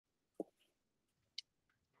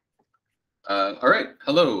All right.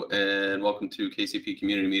 Hello, and welcome to KCP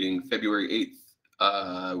Community Meeting, February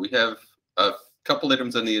 8th. We have a couple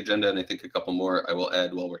items on the agenda, and I think a couple more I will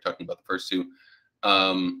add while we're talking about the first two.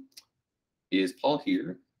 Is Paul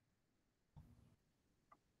here?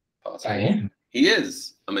 Possibly. I am. He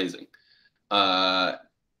is. Amazing. Yeah,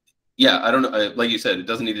 I don't know. Like you said, it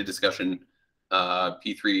doesn't need a discussion.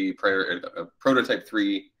 P3 prototype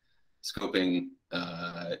 3 scoping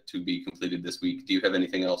to be completed this week. Do you have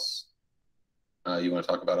anything else you want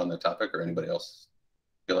to talk about on the topic, or anybody else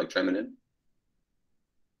feel like chiming in?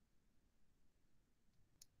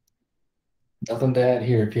 Nothing to add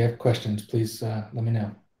here. If you have questions, please let me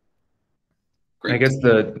know. Great. I guess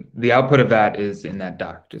the output of that is in that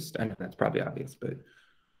doc. I know that's probably obvious, but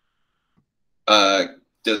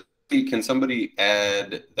can somebody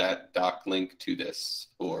add that doc link to this,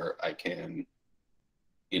 or I can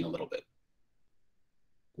in a little bit?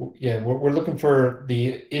 Yeah, we're looking for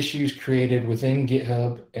the issues created within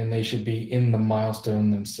GitHub, and they should be in the milestone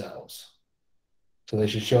themselves. So they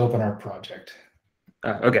should show up in our project.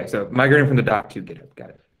 Okay, so migrating from the doc to GitHub. Got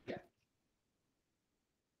it. Yeah.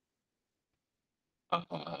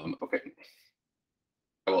 Okay.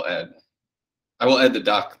 I will add the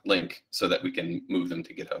doc link so that we can move them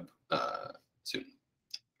to GitHub soon.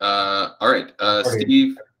 All right,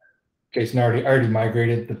 Steve. Jason already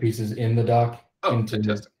migrated the pieces in the doc. Oh,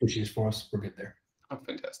 fantastic. Issues for us. We're good there. Oh,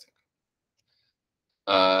 fantastic.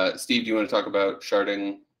 Steve, do you want to talk about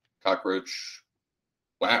sharding, cockroach?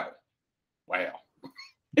 Wow.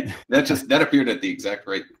 that appeared at the exact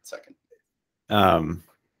right second.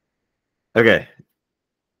 Okay.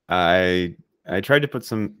 I tried to put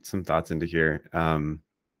some thoughts into here.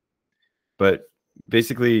 But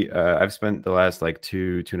basically I've spent the last like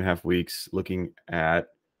two and a half weeks looking at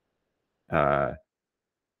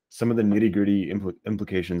some of the nitty-gritty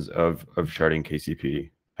implications of sharding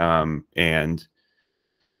KCP. And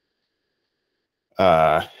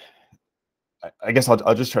I guess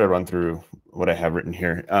I'll just try to run through what I have written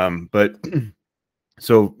here. But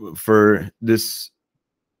so for the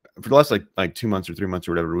last like 2 months or 3 months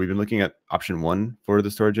or whatever, we've been looking at option 1 for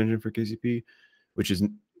the storage engine for KCP, which is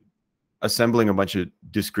assembling a bunch of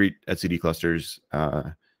discrete etcd clusters,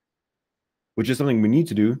 which is something we need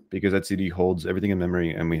to do because etcd holds everything in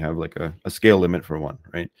memory, and we have like a scale limit for 1,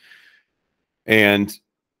 right? And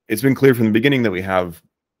it's been clear from the beginning that we have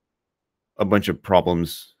a bunch of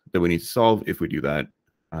problems that we need to solve if we do that.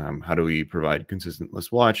 How do we provide consistent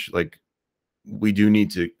list watch? Like, we do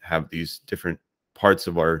need to have these different parts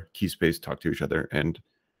of our key space talk to each other and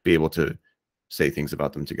be able to say things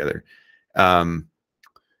about them together. And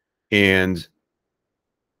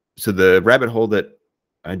so the rabbit hole that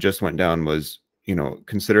I just went down was,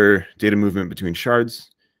 consider data movement between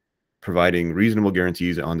shards, providing reasonable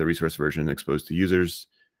guarantees on the resource version exposed to users.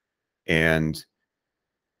 And,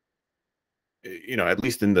 at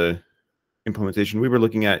least in the implementation we were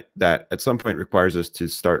looking at, that at some point requires us to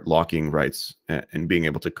start locking writes and being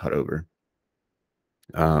able to cut over.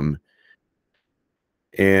 And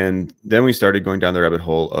then we started going down the rabbit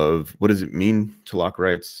hole of what does it mean to lock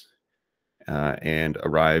writes, and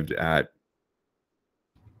arrived at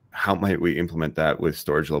how might we implement that with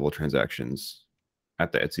storage level transactions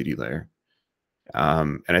at the etcd layer.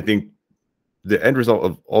 And I think the end result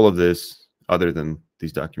of all of this, other than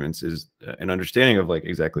these documents, is an understanding of like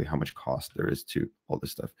exactly how much cost there is to all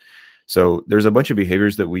this stuff. So there's a bunch of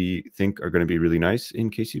behaviors that we think are going to be really nice in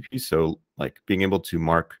KCP. So like being able to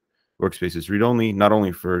mark workspaces read-only, not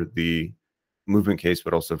only for the movement case,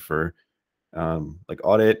 but also for like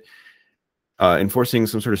audit, enforcing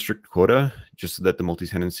some sort of strict quota just so that the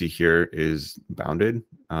multi-tenancy here is bounded.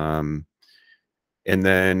 And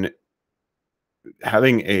then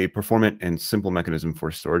having a performant and simple mechanism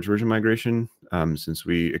for storage version migration, since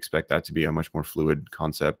we expect that to be a much more fluid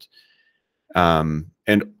concept.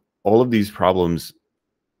 And all of these problems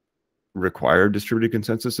require distributed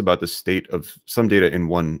consensus about the state of some data in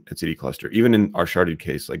one etcd cluster. Even in our sharded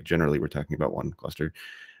case, like generally we're talking about one cluster.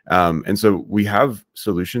 And so we have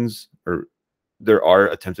solutions, or there are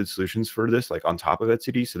attempted solutions for this, like on top of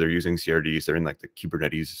etcd. So they're using CRDs, they're in like the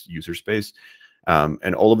Kubernetes user space.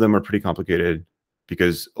 And all of them are pretty complicated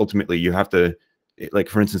because ultimately you have to, like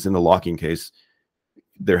for instance, in the locking case,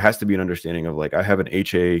 there has to be an understanding of like, I have an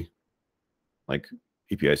HA like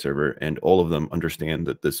API server, and all of them understand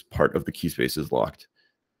that this part of the key space is locked.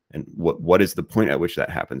 And what is the point at which that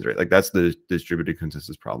happens, right? Like that's the distributed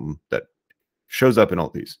consensus problem that shows up in all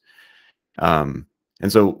these. And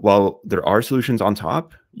so while there are solutions on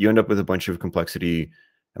top, you end up with a bunch of complexity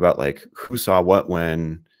about like who saw what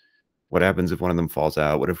when, What happens if one of them falls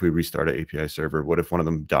out? What if we restart an API server? What if one of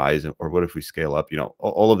them dies? Or what if we scale up? You know,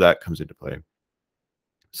 all of that comes into play.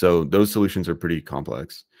 So those solutions are pretty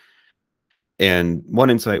complex. And one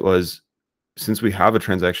insight was, since we have a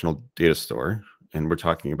transactional data store and we're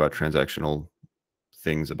talking about transactional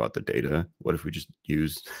things about the data, what if we just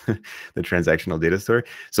use the transactional data store?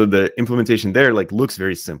 So the implementation there like looks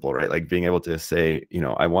very simple, right? Like being able to say, you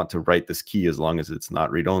know, I want to write this key as long as it's not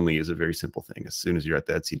read-only is a very simple thing as soon as you're at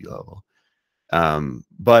that etcd level.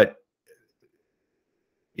 But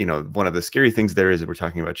you know, one of the scary things there is that we're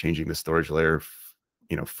talking about changing the storage layer,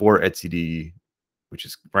 you know, for etcd, which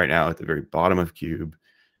is right now at the very bottom of Cube,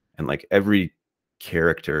 and like every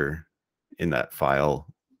character in that file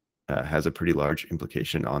has a pretty large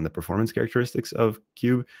implication on the performance characteristics of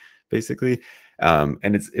Cube, basically.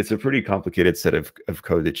 And it's a pretty complicated set of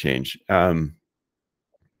code to change.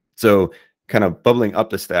 So kind of bubbling up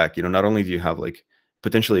the stack, you know, not only do you have like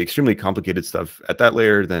potentially extremely complicated stuff at that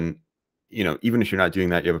layer, then, you know, even if you're not doing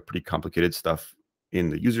that, you have a pretty complicated stuff in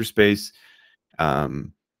the user space.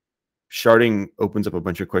 Sharding opens up a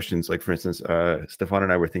bunch of questions. Like, for instance, Stefan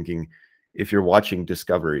and I were thinking, if you're watching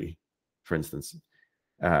Discovery, for instance,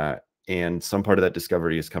 and some part of that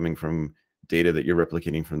discovery is coming from data that you're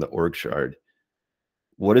replicating from the org shard,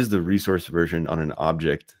 what is the resource version on an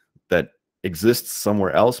object that exists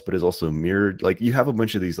somewhere else but is also mirrored? Like, you have a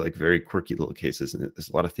bunch of these like very quirky little cases, and there's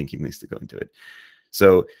a lot of thinking needs to go into it.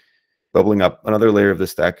 So bubbling up another layer of the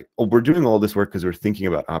stack, we're doing all this work because we're thinking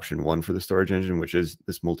about option one for the storage engine, which is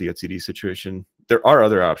this multi-etcd situation. There are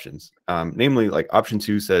other options, namely like option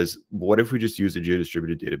two says, what if we just use a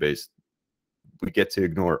geo-distributed database? We get to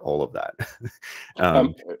ignore all of that.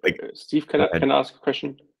 Steve, can I ask a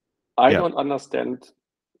question? I don't understand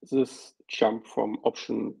this jump from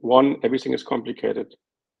option one, everything is complicated.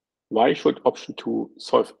 Why should option two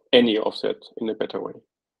solve any of that in a better way?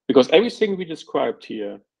 Because everything we described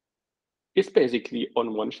here is basically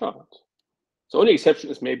on one shard. The only exception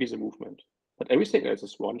is maybe the movement, but everything else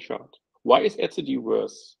is one shard. Why is etcd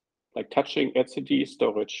worse? Like touching etcd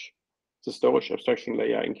storage, the storage abstraction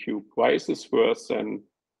layer in Cube, why is this worse than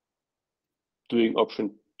doing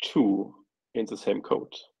option two in the same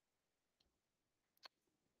code?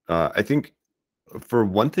 I think for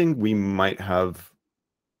one thing, we might have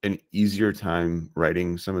an easier time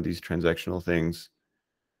writing some of these transactional things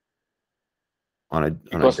on a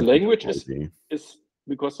because the language is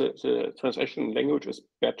because the transaction language is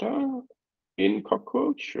better in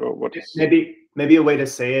Cockroach, or what is maybe a way to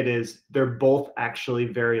say it is they're both actually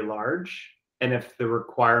very large, and if the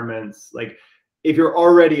requirements, like if you're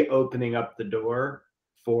already opening up the door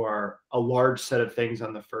for a large set of things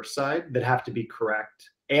on the first side that have to be correct,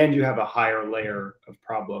 and you have a higher layer of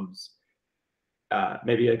problems,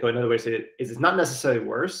 maybe like another way to say it is it's not necessarily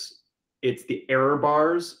worse. It's the error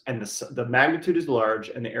bars, and the magnitude is large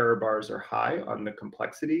and the error bars are high on the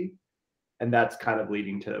complexity. And that's kind of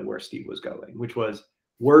leading to where Steve was going, which was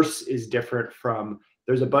worse is different from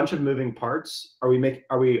there's a bunch of moving parts. Are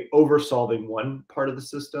we over solving one part of the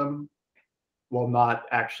system while not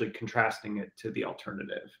actually contrasting it to the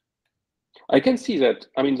alternative? I can see that.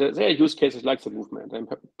 I mean, there are use cases like the movement and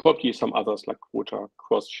probably some others like quota,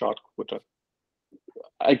 cross-shard quota.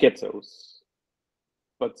 I get those.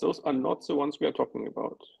 But those are not the ones we are talking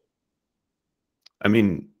about. I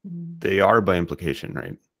mean, they are by implication,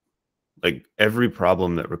 right? Like every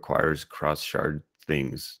problem that requires cross-shard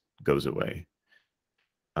things goes away.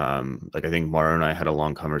 Like I think Mauro and I had a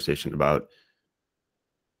long conversation about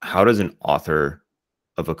how does an author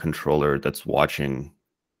of a controller that's watching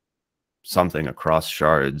something across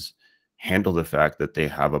shards handle the fact that they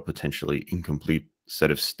have a potentially incomplete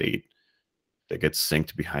set of state that gets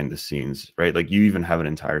synced behind the scenes, right? Like you even have an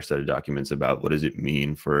entire set of documents about what does it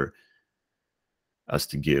mean for us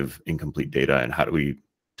to give incomplete data, and how do we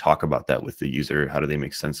talk about that with the user? How do they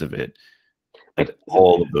make sense of it? Like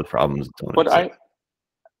all of the problems don't exist.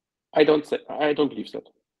 I don't believe that.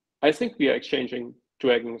 I think we are exchanging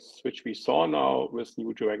dragons, which we saw now with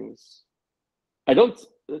new dragons. I don't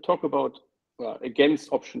talk about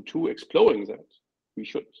against option two exploring that. We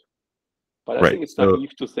should. But I think it's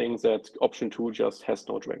naive to think that option two just has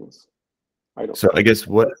no dragons. I don't. So I guess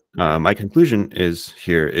what my conclusion is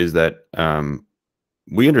here is that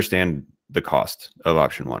we understand the cost of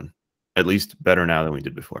option one, at least better now than we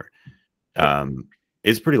did before.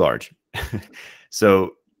 It's pretty large.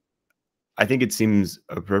 So I think it seems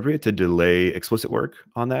appropriate to delay explicit work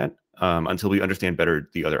on that until we understand better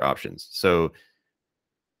the other options. So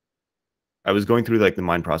I was going through like the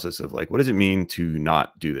mind process of like, what does it mean to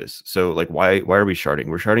not do this? So like, why are we sharding?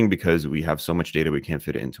 We're sharding because we have so much data we can't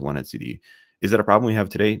fit it into one etcd. Is that a problem we have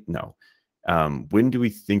today? No. When do we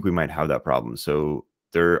think we might have that problem? So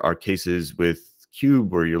there are cases with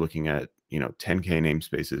Cube where you're looking at 10K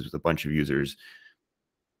namespaces with a bunch of users.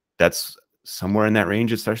 That's somewhere in that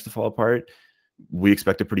range. It starts to fall apart. We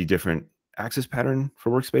expect a pretty different access pattern for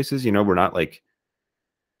workspaces. We're not like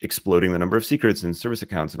exploding the number of secrets and service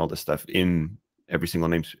accounts and all this stuff in every single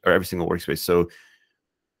workspace. So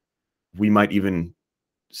we might even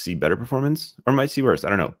see better performance or might see worse. I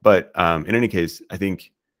don't know. But in any case, I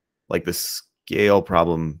think like the scale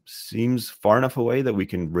problem seems far enough away that we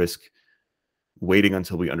can risk waiting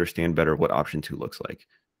until we understand better what option 2 looks like.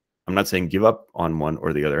 I'm not saying give up on one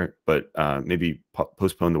or the other, but maybe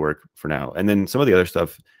postpone the work for now. And then some of the other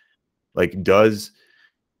stuff, like does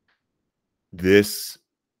this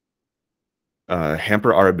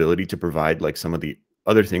hamper our ability to provide like some of the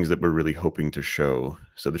other things that we're really hoping to show?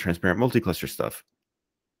 So the transparent multi-cluster stuff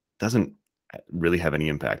doesn't really have any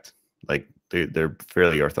impact. Like they're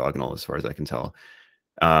fairly orthogonal as far as I can tell.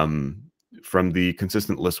 From the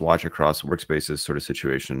consistent list watch across workspaces sort of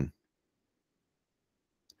situation,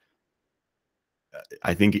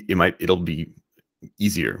 I think it'll be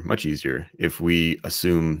easier, much easier, if we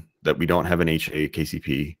assume that we don't have an HA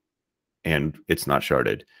KCP and it's not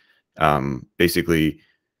sharded. Basically,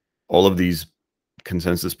 all of these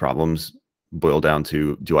consensus problems boil down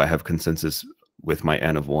to, do I have consensus with my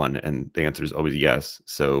N of 1? And the answer is always yes.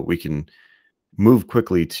 So we can move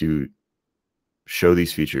quickly to show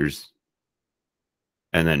these features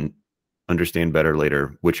and then understand better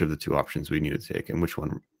later which of the 2 options we need to take and which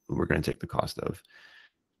one we're going to take the cost of.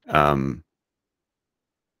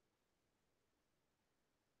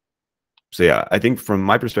 So yeah, I think from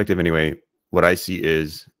my perspective anyway, what I see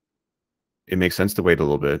is it makes sense to wait a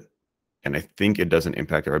little bit. And I think it doesn't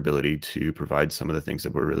impact our ability to provide some of the things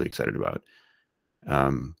that we're really excited about.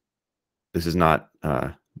 This is not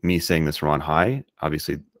me saying this from on high.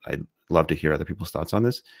 Obviously, I'd love to hear other people's thoughts on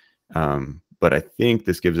this. But I think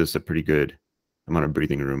this gives us a pretty good amount of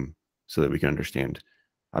breathing room so that we can understand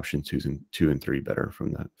option 2 and 3 better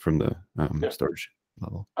from the storage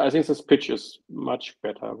level. I think this pitch is much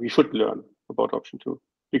better. We should learn about option 2,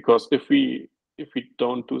 because if we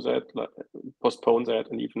don't do that, like postpone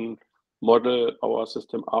that, and even model our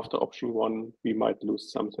system after option 1, we might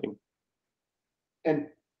lose something. And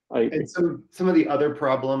some of the other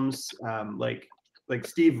problems, like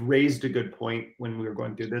Steve raised a good point when we were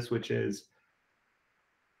going through this, which is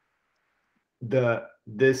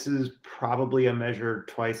this is probably a measure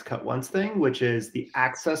twice cut once thing, which is the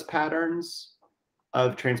access patterns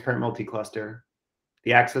of transparent multi-cluster,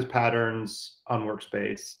 the access patterns on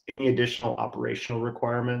workspace, any additional operational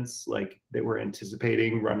requirements like they were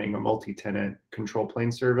anticipating running a multi-tenant control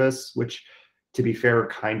plane service, which to be fair, are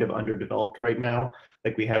kind of underdeveloped right now.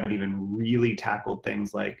 Like we haven't even really tackled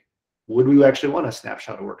things like, would we actually want to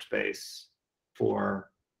snapshot a workspace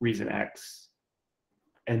for reason X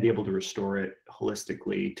and be able to restore it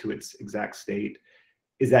holistically to its exact state?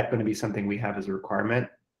 Is that going to be something we have as a requirement?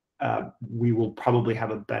 We will probably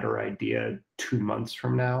have a better idea 2 months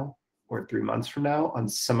from now or 3 months from now on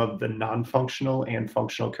some of the non-functional and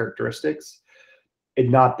functional characteristics. And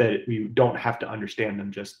not that we don't have to understand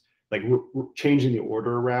them, just like we're changing the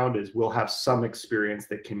order around is we'll have some experience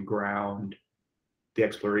that can ground the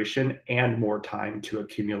exploration and more time to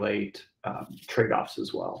accumulate trade-offs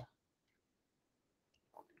as well.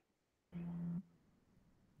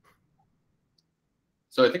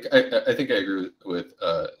 So I think I agree with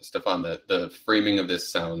Stefan that the framing of this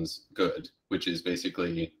sounds good, which is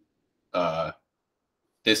basically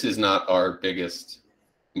this is not our biggest,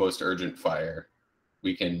 most urgent fire.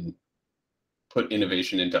 We can put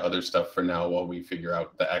innovation into other stuff for now while we figure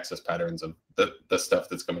out the access patterns of the stuff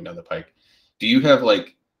that's coming down the pike. Do you have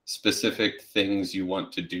like specific things you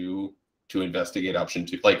want to do to investigate option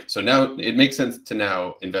 2? Like, so now it makes sense to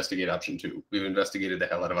now investigate option 2. We've investigated the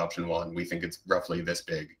hell out of option 1. We think it's roughly this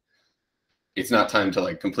big. It's not time to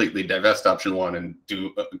like completely divest option 1 and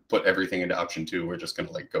put everything into option 2. We're just going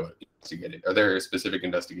to like go investigate it. Are there specific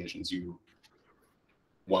investigations you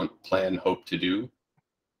want, plan, hope to do?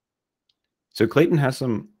 So Clayton has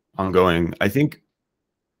some ongoing. I think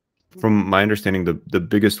from my understanding, the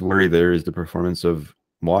biggest worry there is the performance of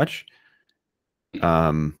Watch.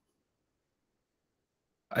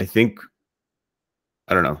 I think,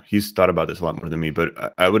 I don't know, he's thought about this a lot more than me,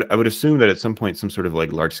 but I would assume that at some point some sort of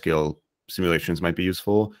like large scale simulations might be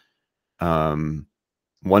useful. One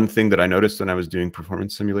thing that I noticed when I was doing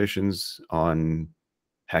performance simulations on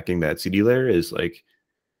hacking the etcd layer is like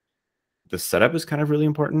the setup is kind of really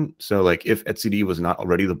important. So like if etcd was not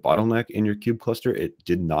already the bottleneck in your cube cluster, it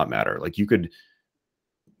did not matter. Like you could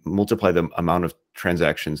multiply the amount of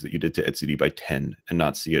transactions that you did to etcd by 10 and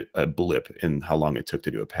not see a blip in how long it took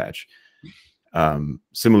to do a patch.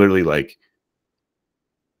 Similarly, like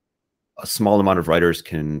a small amount of writers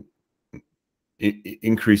can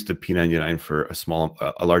increase the P99 for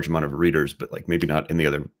a large amount of readers, but like maybe not in the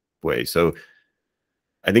other way. So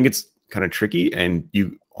I think it's kind of tricky, and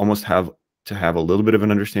you almost have to have a little bit of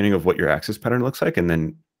an understanding of what your access pattern looks like, and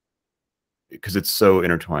then because it's so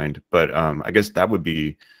intertwined. But I guess that would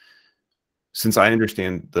be, since I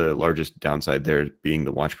understand the largest downside there being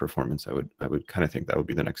the watch performance, I would kind of think that would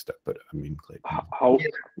be the next step. But I mean, Clayton.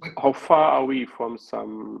 How far are we from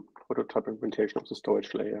some prototype implementation of the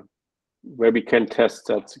storage layer, where we can test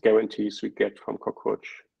that the guarantees we get from Cockroach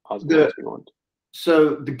are the ones we want?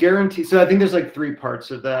 So the guarantee, so I think there's like 3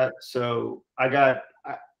 parts of that. So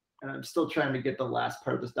I'm still trying to get the last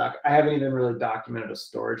part of this doc. I haven't even really documented a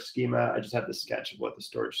storage schema. I just have the sketch of what the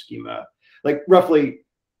storage schema, like roughly,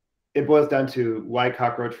 it boils down to why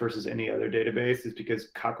Cockroach versus any other database is because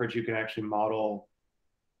Cockroach, you can actually model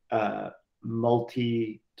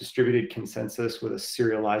multi-distributed consensus with a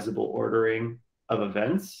serializable ordering of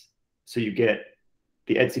events. So you get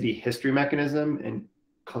the etcd history mechanism, and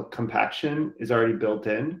compaction is already built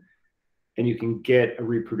in, and you can get a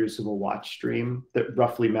reproducible watch stream that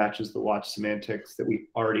roughly matches the watch semantics that we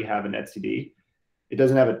already have in etcd. It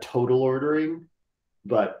doesn't have a total ordering,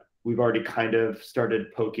 but we've already kind of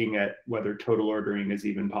started poking at whether total ordering is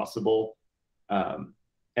even possible.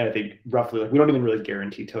 And I think roughly, like, we don't even really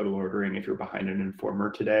guarantee total ordering if you're behind an informer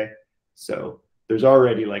today. So there's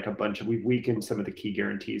already like a bunch of, we've weakened some of the key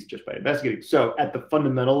guarantees just by investigating. So at the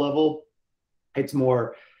fundamental level, it's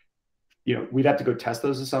more, we'd have to go test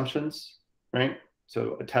those assumptions, right?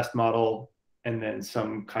 So a test model and then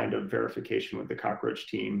some kind of verification with the Cockroach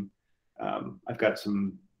team. I've got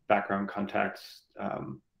some background contacts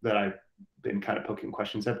that I've been kind of poking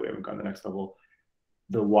questions at, but we haven't gone to the next level.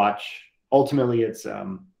 The watch, ultimately it's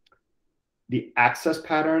the access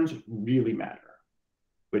patterns really matter,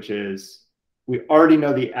 which is, we already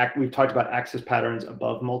know we've talked about access patterns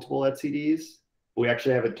above multiple etcds. We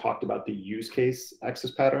actually haven't talked about the use case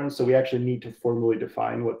access patterns. So we actually need to formally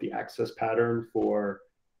define what the access pattern for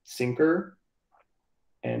Syncer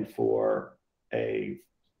and for a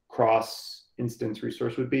cross instance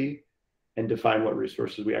resource would be, and define what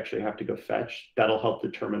resources we actually have to go fetch. That'll help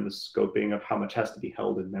determine the scoping of how much has to be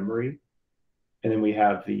held in memory. And then we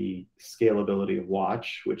have the scalability of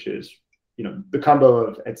watch, which is, the combo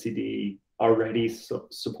of etcd already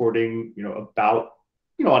supporting, about,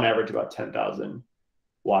 on average about 10,000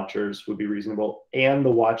 watchers would be reasonable. And the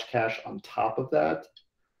watch cache on top of that.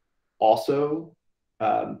 Also,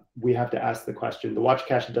 we have to ask the question, the watch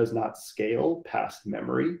cache does not scale past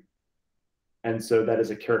memory. And so that is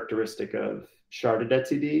a characteristic of sharded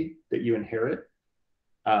etcd that you inherit.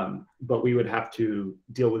 But we would have to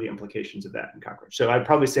deal with the implications of that in Cockroach. So I'd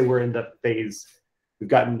probably say we're in the phase, we've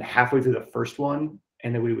gotten halfway through the first one,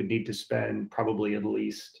 and then we would need to spend probably at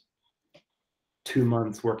least 2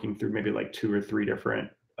 months working through maybe like 2 or 3 different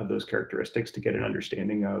of those characteristics to get an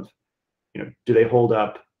understanding of, do they hold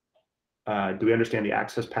up? Do we understand the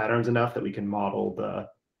access patterns enough that we can model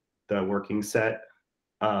the working set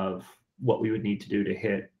of what we would need to do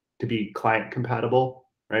to be client compatible,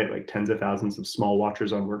 right? Like tens of thousands of small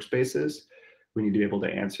watchers on workspaces. We need to be able to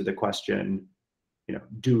answer the question,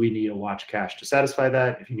 do we need a watch cache to satisfy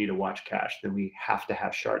that? If you need a watch cache, then we have to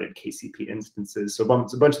have sharded KCP instances. So a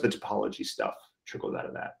bunch of the topology stuff trickles out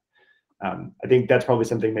of that. I think that's probably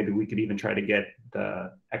something maybe we could even try to get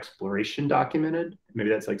the exploration documented. Maybe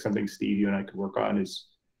that's like something Steve, you and I could work on, is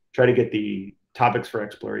try to get the topics for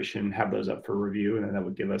exploration, have those up for review, and then that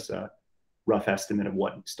would give us a rough estimate of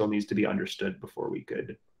what still needs to be understood before we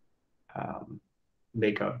could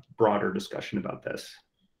make a broader discussion about this,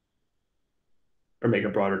 or make a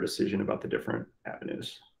broader decision about the different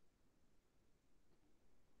avenues.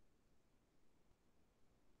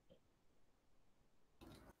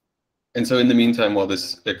 And so in the meantime, while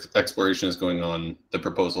this exploration is going on, the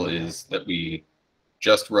proposal is that we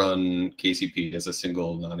just run KCP as a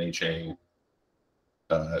single non-HA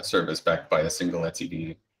service backed by a single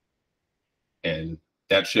etcd. And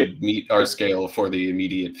that should meet our scale for the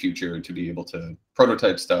immediate future to be able to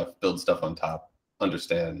prototype stuff, build stuff on top,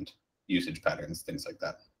 understand usage patterns, things like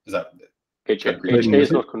that. Is that HA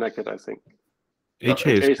is not connected, I think.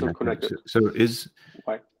 HA is not connected. So is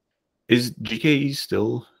GKE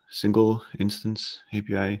still single instance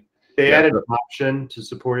API? They added an option to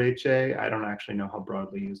support HA. I don't actually know how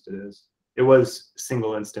broadly used it is. It was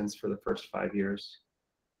single instance for the first 5 years.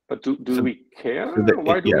 But do we care?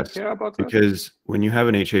 Why do we care about that? Because when you have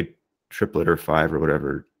an HA triplet or 5 or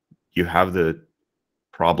whatever, you have the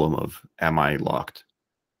problem of, am I locked?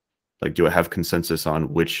 Like, do I have consensus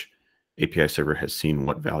on which API server has seen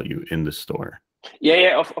what value in the store?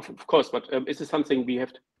 Yeah, of course. But is this something we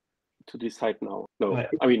have to decide now? No,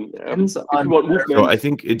 I mean, if you want movement, so I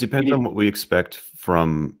think it depends on what we expect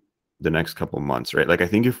from the next couple of months, right? Like, I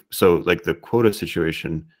think like the quota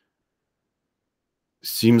situation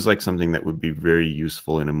seems like something that would be very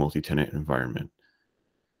useful in a multi-tenant environment.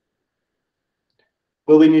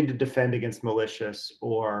 Will we need to defend against malicious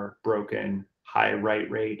or broken high write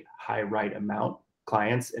rate, high write amount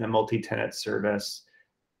clients in a multi-tenant service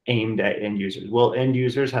aimed at end users? Will end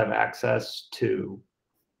users have access to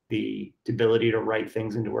the ability to write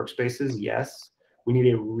things into workspaces? Yes. We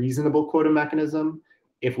need a reasonable quota mechanism.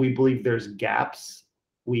 If we believe there's gaps,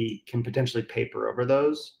 we can potentially paper over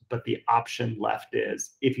those. But the option left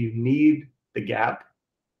is, if you need the gap,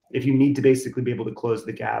 if you need to basically be able to close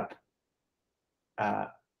the gap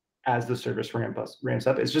as the service ramps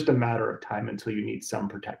up, it's just a matter of time until you need some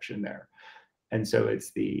protection there. And so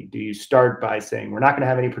it's do you start by saying, we're not going to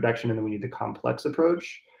have any protection and then we need the complex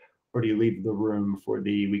approach? Or do you leave the room for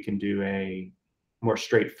we can do a more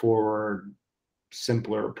straightforward,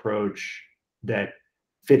 simpler approach that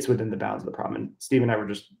fits within the bounds of the problem? And Steve and I were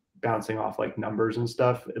just bouncing off like numbers and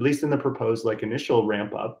stuff. At least in the proposed like initial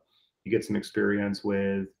ramp up, you get some experience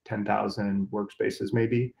with 10,000 workspaces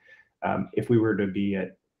maybe. If we were to be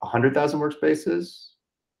at 100,000 workspaces,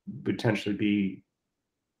 potentially be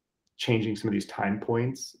changing some of these time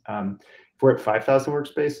points. If we're at 5,000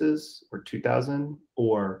 workspaces or 2,000,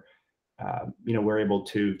 or we're able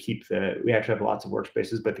to keep we actually have lots of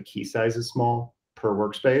workspaces, but the key size is small per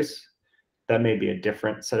workspace. That may be a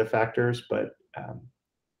different set of factors, but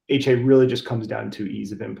HA really just comes down to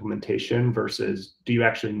ease of implementation versus, do you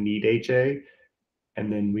actually need HA?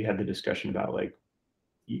 And then we had the discussion about like,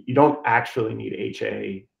 you don't actually need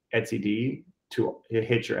HA etcd to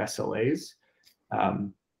hit your SLAs.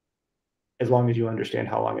 As long as you understand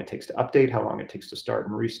how long it takes to update, how long it takes to start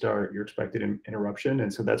and restart your expected interruption.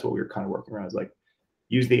 And so that's what we were kind of working around, is like,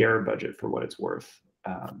 use the error budget for what it's worth,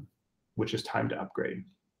 which is time to upgrade,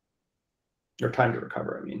 or time to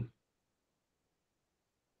recover, I mean.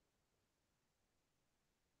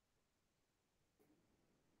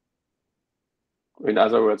 In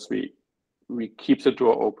other words, we keep the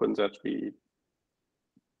door open that we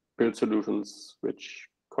build solutions which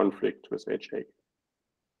conflict with HA.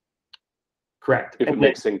 Correct. If it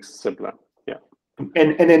makes things simpler, yeah.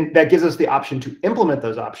 And then that gives us the option to implement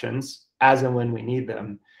those options as and when we need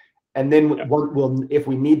them. And then if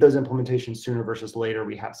we need those implementations sooner versus later,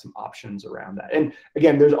 we have some options around that. And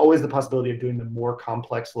again, there's always the possibility of doing the more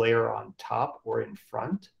complex layer on top or in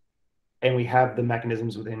front. And we have the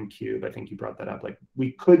mechanisms within Cube. I think you brought that up. Like,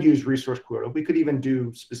 we could use resource quota. We could even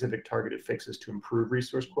do specific targeted fixes to improve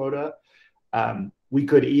resource quota. We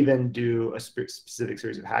could even do a specific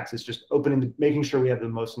series of hacks. It's just making sure we have the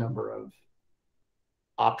most number of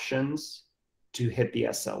options to hit the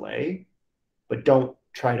SLA, but don't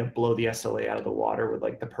try to blow the SLA out of the water with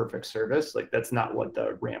like the perfect service. Like, that's not what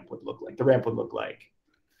the ramp would look like. The ramp would look like,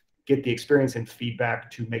 get the experience and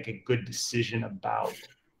feedback to make a good decision about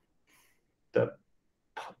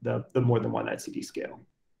the more than one etcd scale.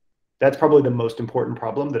 That's probably the most important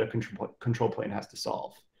problem that a control plane has to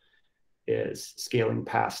solve, is scaling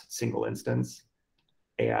past single instance.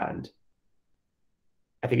 And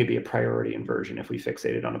I think it'd be a priority inversion if we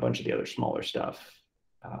fixated on a bunch of the other smaller stuff.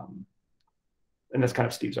 And that's kind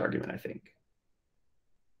of Steve's argument, I think.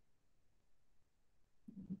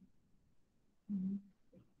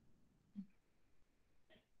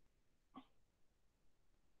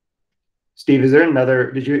 Steve, is there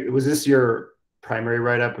another, was this your primary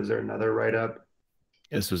write-up? Was there another write-up?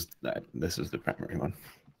 This is the primary one.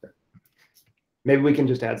 Maybe we can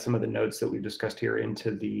just add some of the notes that we've discussed here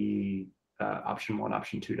into the option 1,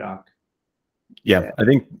 option 2 doc. Yeah,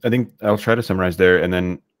 I think I'll try to summarize there, and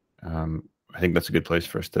then I think that's a good place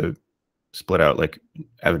for us to split out like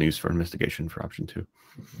avenues for investigation for option 2.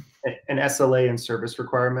 And SLA and service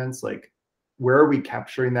requirements, like, where are we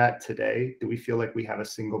capturing that today? Do we feel like we have a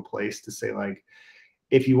single place to say, like,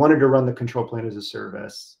 if you wanted to run the control plane as a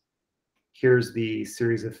service, here's the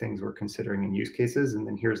series of things we're considering in use cases, and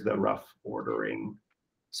then here's the rough ordering,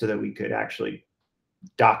 so that we could actually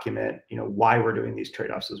document, why we're doing these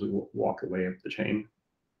trade-offs as we walk the way up the chain.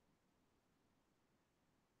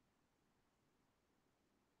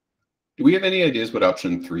 Do we have any ideas what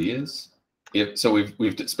option 3 is? So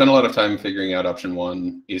we've spent a lot of time figuring out option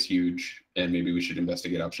 1 is huge, and maybe we should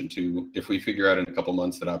investigate option 2. If we figure out in a couple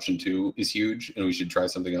months that option 2 is huge and we should try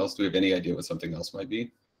something else, do we have any idea what something else might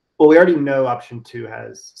be? Well, we already know option 2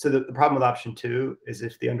 has, so the problem with option 2 is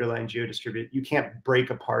if the underlying geo-distribute, you can't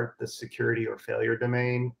break apart the security or failure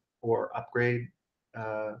domain or upgrade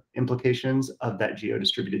implications of that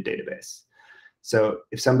geo-distributed database. So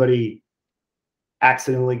if somebody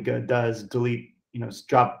accidentally does delete,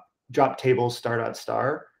 drop tables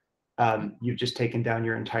star.star, you've just taken down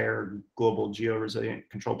your entire global geo-resilient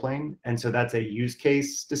control plane. And so that's a use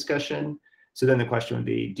case discussion. So then the question would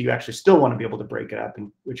be, do you actually still want to be able to break it up?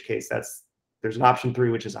 In which case there's an option 3,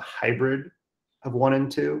 which is a hybrid of 1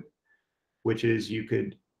 and 2, which is you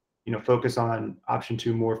could, focus on option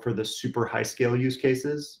 2 more for the super high scale use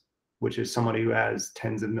cases, which is somebody who has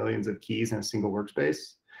tens of millions of keys in a single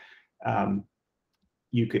workspace. But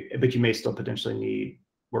you may still potentially need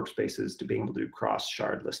workspaces to be able to do cross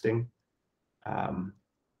shard listing.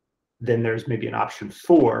 Then there's maybe an option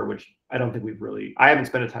 4, which I don't think I haven't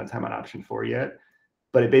spent a ton of time on option 4 yet,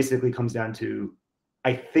 but it basically comes down to,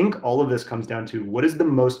 I think all of this comes down to what is the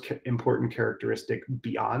most important characteristic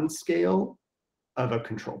beyond scale of a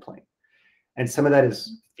control plane. And some of that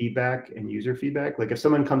is feedback and user feedback. Like if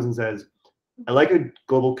someone comes and says, I like a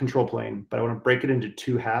global control plane, but I want to break it into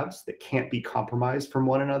 2 halves that can't be compromised from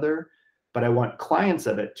one another, but I want clients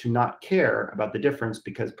of it to not care about the difference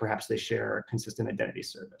because perhaps they share a consistent identity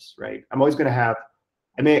service, right? I'm always going to have,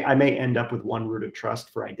 I may end up with 1 root of trust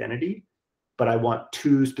for identity, but I want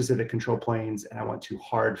 2 specific control planes, and I want to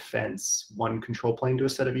hard fence 1 control plane to a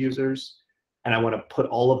set of users. And I want to put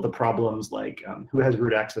all of the problems like who has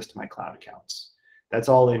root access to my cloud accounts. That's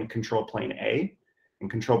all in control plane A.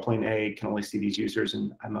 And control plane A can only see these users,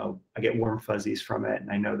 and I get warm fuzzies from it.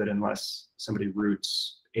 And I know that unless somebody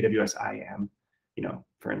roots AWS IAM,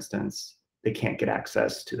 for instance, they can't get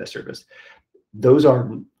access to the service. Those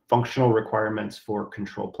are functional requirements for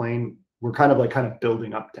control plane. We're kind of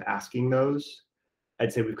building up to asking those.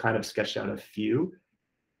 I'd say we've kind of sketched out a few.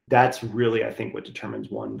 That's really, I think, what determines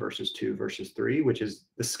 1 versus 2 versus 3, which is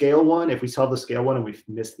the scale one. If we solve the scale one and we've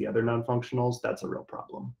missed the other non-functionals, that's a real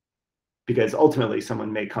problem. Because ultimately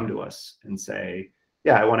someone may come to us and say,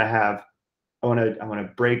 yeah, I want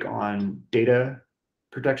to break on data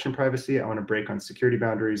protection privacy. I want to break on security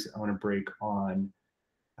boundaries. I want to break on,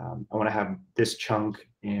 I want to have this chunk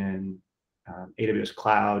in AWS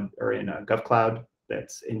Cloud or in GovCloud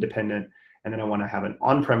that's independent. And then I want to have an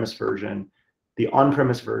on-premise version. The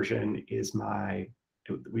on-premise version is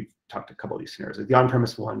we've talked a couple of these scenarios. The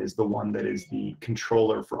on-premise one is the one that is the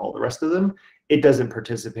controller for all the rest of them. It doesn't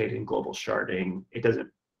participate in global sharding. It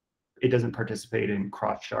doesn't participate in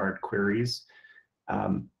cross-shard queries,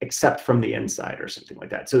 except from the inside or something like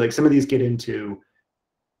that. So like some of these get into,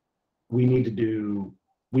 we need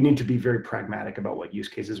to be very pragmatic about what use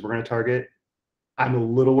cases we're going to target. I'm a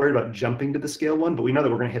little worried about jumping to the scale one, but we know that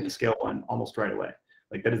we're going to hit the scale one almost right away.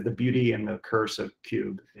 Like that is the beauty and the curse of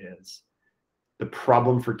Kube. Is the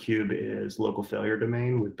problem for Kube is local failure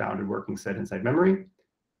domain with bounded working set inside memory.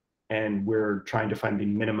 And we're trying to find the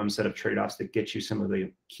minimum set of trade-offs that get you some of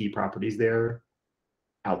the key properties there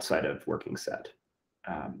outside of working set.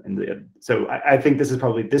 So I think this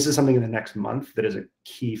is something in the next month that is a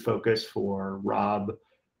key focus for Rob,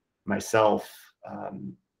 myself.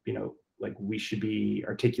 Like we should be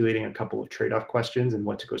articulating a couple of trade-off questions and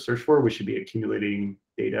what to go search for. We should be accumulating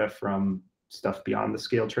data from stuff beyond the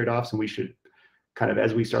scale trade-offs. And we should kind of,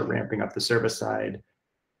 as we start ramping up the service side,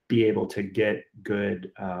 be able to get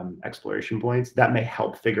good exploration points. That may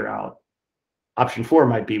help figure out. Option 4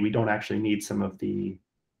 might be we don't actually need some of the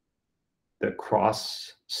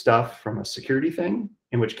cross stuff from a security thing,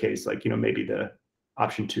 in which case, like, maybe the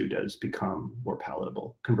option 2 does become more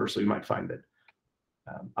palatable. Conversely, we might find that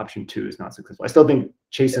option 2 is not successful. I still think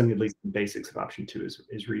chasing at least the basics of option 2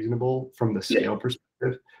 is reasonable from the scale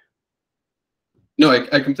perspective. No,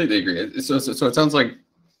 I completely agree. So it sounds like,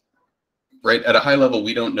 right, at a high level,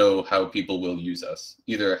 we don't know how people will use us,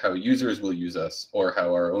 either how users will use us or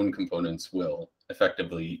how our own components will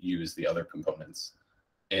effectively use the other components.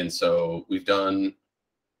 And so we've done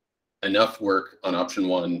enough work on option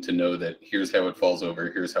 1 to know that here's how it falls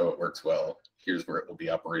over, here's how it works well, here's where it will be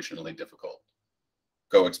operationally difficult.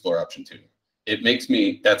 Go explore option 2. It makes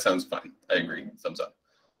me, that sounds fine. I agree, thumbs up.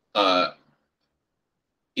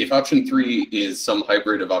 If option 3 is some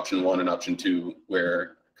hybrid of option 1 and option 2,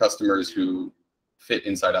 where customers who fit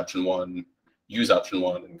inside option 1 use option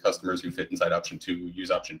 1, and customers who fit inside option 2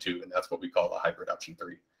 use option 2, and that's what we call a hybrid option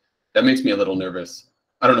 3. That makes me a little nervous.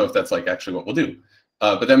 I don't know if that's like actually what we'll do,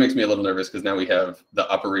 but that makes me a little nervous because now we have the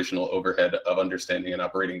operational overhead of understanding and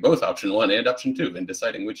operating both option 1 and option 2 and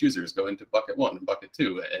deciding which users go into bucket 1 and bucket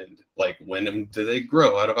 2, and like when do they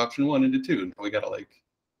grow out of option 1 into 2, and we gotta like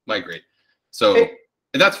migrate. So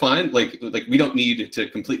And that's fine. Like we don't need to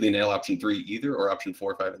completely nail option 3 either, or option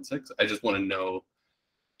 4, 5, and 6. I just want to know.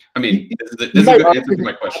 I mean, this is a good answer to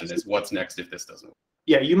my question: is what's next if this doesn't work?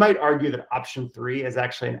 Yeah, you might argue that option 3 is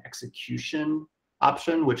actually an execution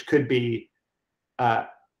option, which could be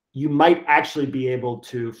you might actually be able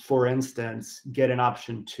to, for instance, get an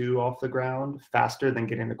option 2 off the ground faster than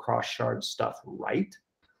getting the cross shard stuff right.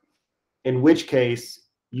 In which case,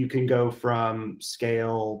 you can go from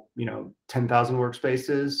scale, 10,000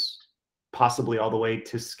 workspaces, possibly all the way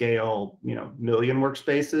to scale, million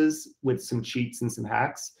workspaces with some cheats and some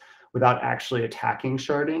hacks without actually attacking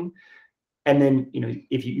sharding. And then,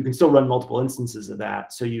 if you can still run multiple instances of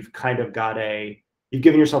that. So you've kind of got you've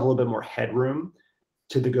given yourself a little bit more headroom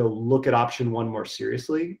to go look at option 1 more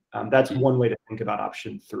seriously. That's one way to think about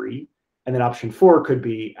option 3. And then option 4 could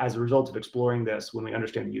be, as a result of exploring this, when we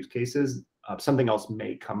understand the use cases, something else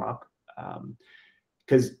may come up,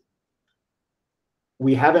 because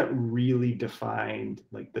we haven't really defined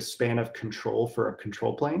like the span of control for a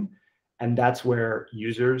control plane. And that's where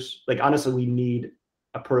users, like, honestly, we need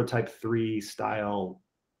a prototype 3 style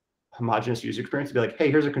homogeneous user experience to be like,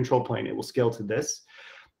 hey, here's a control plane. It will scale to this.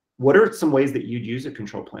 What are some ways that you'd use a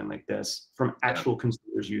control plane like this from actual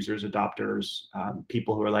consumers, users, adopters,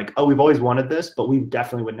 people who are like, oh, we've always wanted this, but we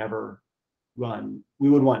definitely would never run.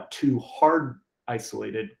 We would want 2 hard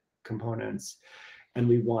isolated components, and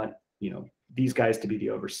we want, these guys to be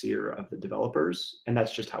the overseer of the developers. And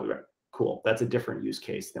that's just how we run. Cool. That's a different use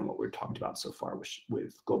case than what we're talking about so far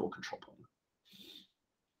with global control plane.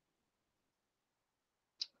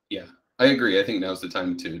 Yeah, I agree. I think now's the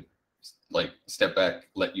time to step back,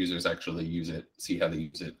 let users actually use it, see how they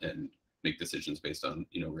use it, and make decisions based on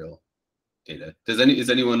real data. Is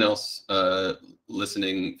anyone else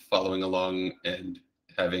listening, following along, and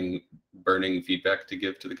having burning feedback to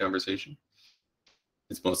give to the conversation?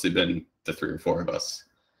 It's mostly been the 3 or 4 of us.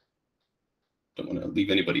 Don't want to leave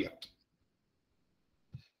anybody out.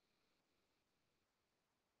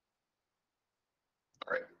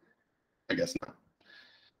 All right, I guess not.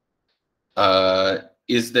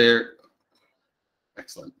 Is there?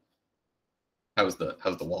 Excellent. How's the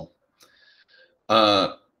wall?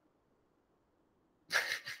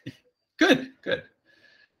 Good.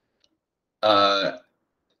 Yeah,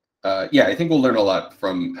 I think we'll learn a lot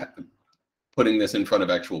from putting this in front of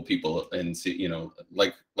actual people and see,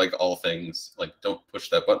 like all things, like, don't push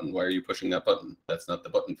that button. Why are you pushing that button? That's not the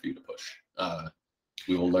button for you to push.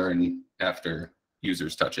 We will learn after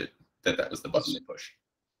users touch it that was the button they push.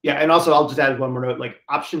 Yeah, and also I'll just add one more note. Like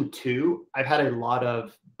option 2, I've had a lot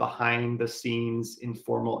of behind the scenes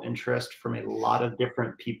informal interest from a lot of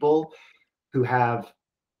different people who have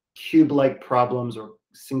cube-like problems or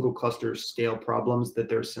single cluster scale problems that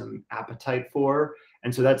there's some appetite for.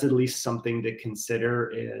 And so that's at least something to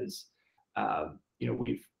consider is,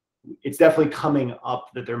 it's definitely coming up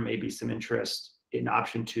that there may be some interest in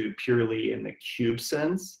option 2 purely in the cube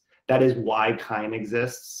sense. That is why Kine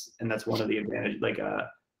exists. And that's one of the advantages, like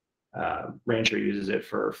Rancher uses it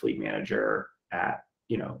for Fleet Manager at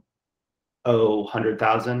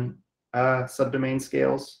 100,000 subdomain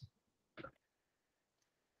scales,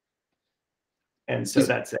 and so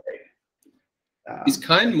that's is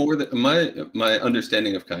Kine more than my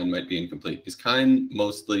understanding of Kine might be incomplete. Is Kine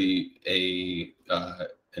mostly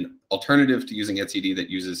an alternative to using etcd that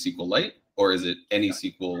uses SQLite, or is it any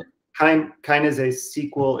SQL? Kine is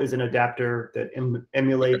an adapter that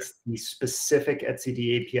emulates the specific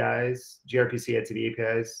etcd APIs, gRPC etcd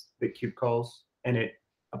APIs that Cube calls, and it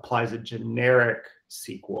applies a generic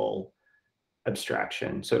SQL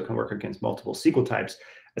abstraction, so it can work against multiple SQL types.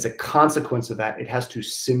 As a consequence of that, it has to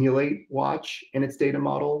simulate watch in its data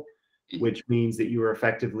model, which means that you are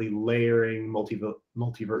effectively layering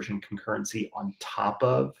multi-version concurrency on top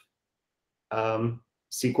of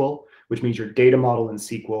SQL, which means your data model in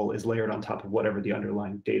SQL is layered on top of whatever the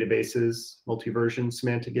underlying database's multi-version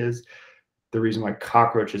semantic is. The reason why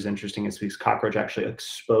Cockroach is interesting is because Cockroach actually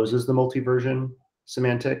exposes the multi-version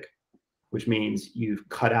semantic, which means you've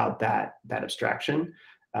cut out that abstraction.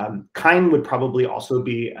 Kine would probably also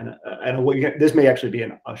be, this may actually be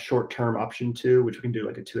a short-term option 2, which we can do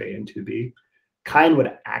like a 2A and 2B. Kine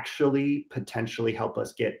would actually potentially help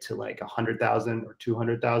us get to like 100,000 or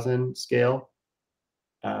 200,000 scale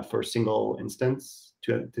for a single instance,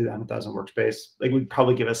 200,000 workspace. Like, would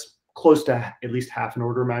probably give us close to at least half an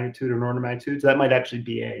order of magnitude or an order of magnitude. So that might actually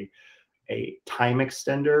be a time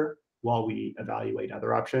extender while we evaluate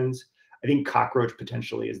other options. I think Cockroach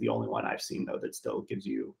potentially is the only one I've seen, though, that still gives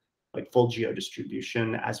you like full geo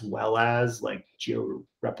distribution, as well as like geo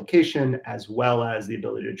replication, as well as the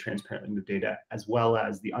ability to transparently move data, as well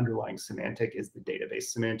as the underlying semantic is the database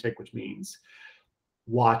semantic, which means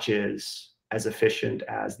watches as efficient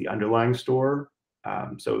as the underlying store.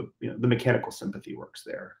 So the mechanical sympathy works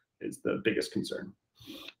there is the biggest concern.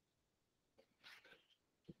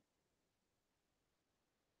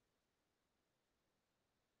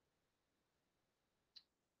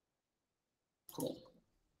 Cool.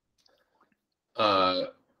 All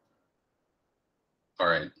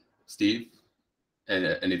right, Steve,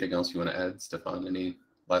 anything else you want to add? Stefan, any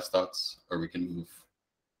last thoughts, or we can move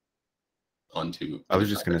on to... I was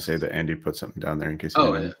just going to say that Andy put something down there in case.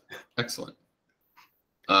 Oh, yeah. Excellent.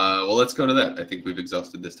 Well, let's go to that. I think we've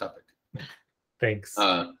exhausted this topic. Thanks.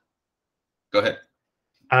 Go ahead.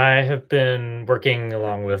 I have been working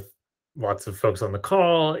along with lots of folks on the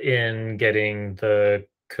call in getting the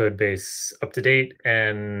code base up to date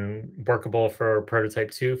and workable for prototype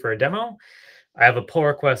 2 for a demo. I have a pull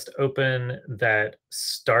request open that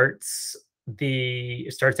starts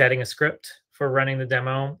adding a script for running the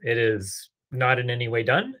demo. It is not in any way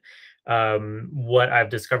done. What I've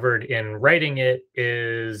discovered in writing it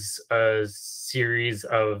is a series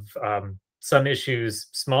of some issues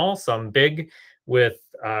small, some big, with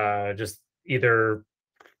just either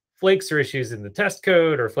flakes or issues in the test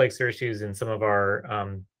code or flakes or issues in some of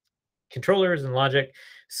our controllers and logic.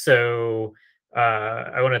 So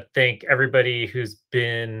I want to thank everybody who's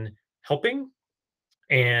been helping.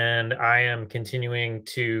 And I am continuing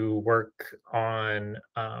to work on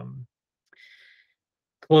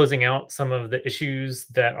closing out some of the issues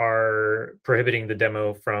that are prohibiting the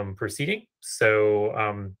demo from proceeding.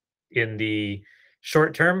 So in the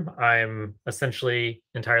short term, I'm essentially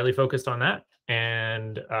entirely focused on that.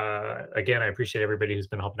 And again, I appreciate everybody who's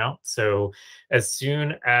been helping out. So as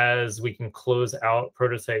soon as we can close out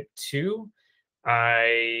prototype 2,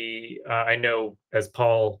 I know, as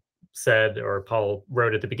Paul said, or Paul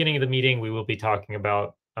wrote at the beginning of the meeting, we will be talking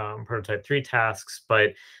about prototype 3 tasks,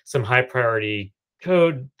 but some high priority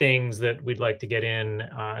code things that we'd like to get in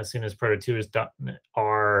as soon as Proto 2 is done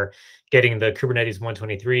are getting the Kubernetes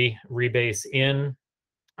 123 rebase in.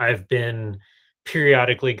 I've been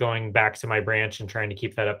periodically going back to my branch and trying to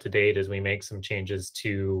keep that up to date as we make some changes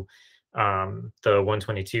to the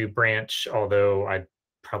 122 branch, although I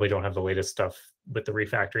probably don't have the latest stuff with the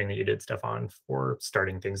refactoring that you did, Stefan, for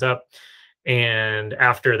starting things up. And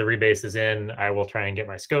after the rebase is in, I will try and get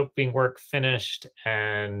my scoping work finished,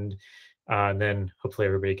 and then hopefully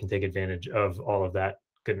everybody can take advantage of all of that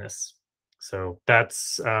goodness. So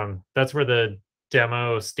that's where the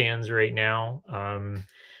demo stands right now.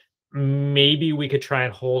 Maybe we could try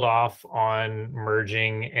and hold off on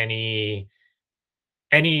merging any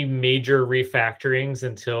major refactorings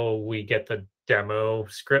until we get the demo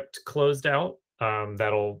script closed out.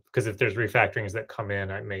 Because if there's refactorings that come in,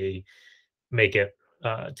 I may make it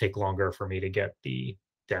take longer for me to get the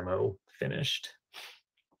demo finished.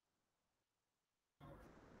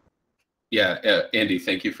 Yeah, Andy,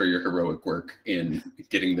 thank you for your heroic work in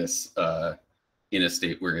getting this in a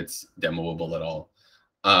state where it's demoable at all.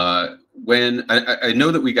 When I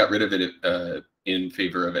know that we got rid of it in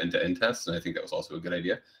favor of end-to-end tests, and I think that was also a good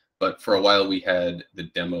idea. But for a while, we had the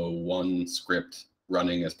demo 1 script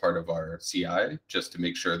running as part of our CI, just to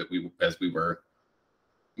make sure that as we were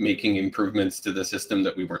making improvements to the system,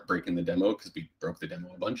 that we weren't breaking the demo, because we broke the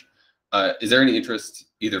demo a bunch. Is there any interest,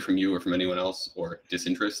 either from you or from anyone else, or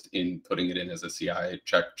disinterest in putting it in as a CI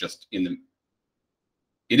check? Just in the,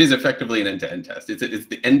 it is effectively an end-to-end test. It's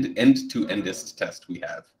the end-to-endest test we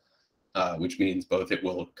have, which means both it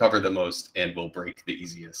will cover the most and will break the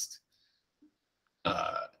easiest.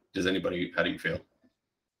 Does anybody? How do you feel?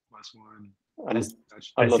 Last one. I see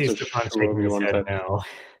Stefan shaking his head now.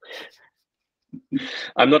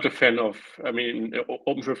 I'm not a fan of, I mean,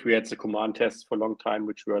 OpenShift, we had the command tests for a long time,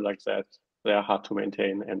 which were like that. They are hard to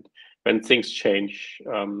maintain. And when things change,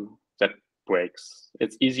 that breaks.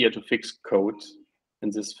 It's easier to fix code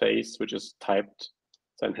in this phase, which is typed,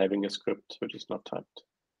 than having a script which is not typed.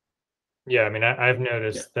 Yeah, I mean, I've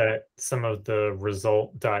noticed that some of the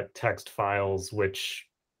result.txt files, which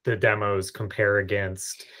the demos compare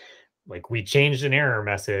against, like, we changed an error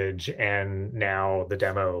message and now the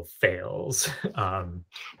demo fails. I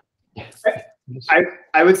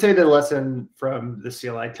would say the lesson from the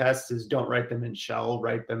CLI tests is don't write them in shell,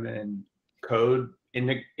 write them in code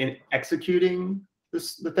in executing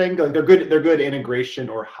the thing. Like, they're good integration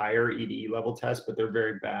or higher EDE level tests, but they're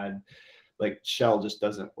very bad. Like, shell just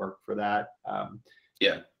doesn't work for that.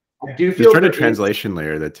 Yeah. I do feel try a translation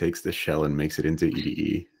layer that takes the shell and makes it into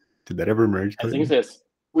EDE. Did that ever merge? I think this.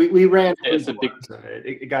 We ran. It's a big.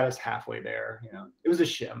 It got us halfway there. You know, it was a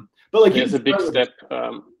shim, but like it's a big step.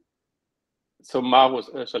 So Mar was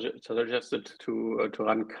suggested to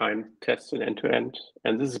run kind tests in end-to-end,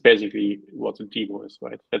 and this is basically what the demo is,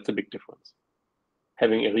 right? That's a big difference.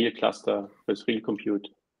 Having a real cluster with real compute,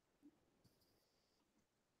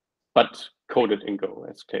 but coded in Go,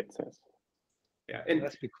 as Clayton says. Yeah, and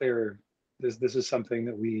let's be clear, this is something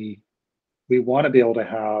that we want to be able to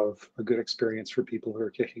have a good experience for people who are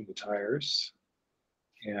kicking the tires.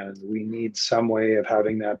 And we need some way of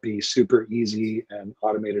having that be super easy and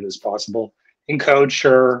automated as possible. In code,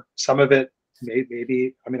 sure. Some of it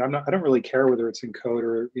maybe. I mean, I don't really care whether it's in code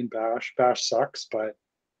or in Bash. Bash sucks, but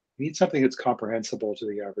you need something that's comprehensible to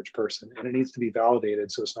the average person, and it needs to be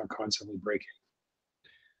validated so it's not constantly breaking.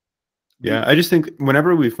 Yeah, I just think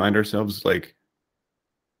whenever we find ourselves like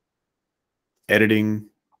editing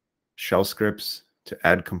shell scripts to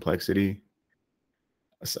add complexity,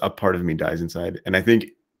 a part of me dies inside. And I think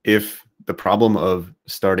if the problem of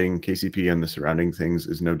starting KCP and the surrounding things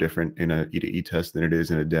is no different in a E2E test than it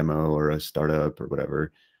is in a demo or a startup or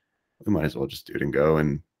whatever, we might as well just do it and go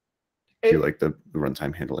and feel like the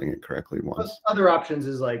runtime handling it correctly once. Other options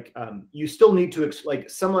is like you still need to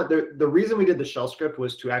the reason we did the shell script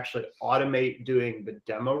was to actually automate doing the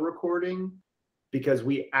demo recording, because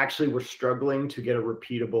we actually were struggling to get a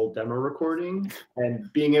repeatable demo recording,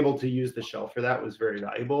 and being able to use the shell for that was very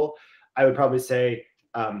valuable. I would probably say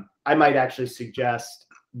I might actually suggest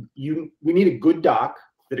we need a good doc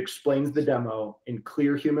that explains the demo in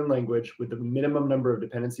clear human language with the minimum number of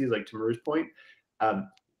dependencies, like to Maru's point.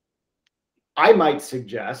 I might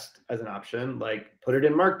suggest as an option, like put it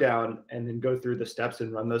in Markdown and then go through the steps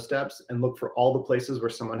and run those steps and look for all the places where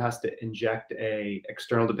someone has to inject a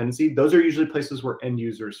external dependency. Those are usually places where end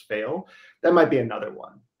users fail. That might be another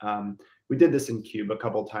one. We did this in Cube a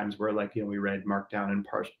couple of times where we read Markdown and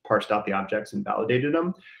parsed out the objects and validated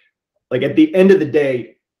them. Like at the end of the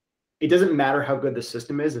day, it doesn't matter how good the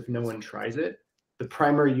system is if no one tries it. The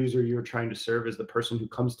primary user you're trying to serve is the person who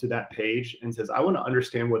comes to that page and says, I want to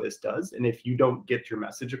understand what this does. And if you don't get your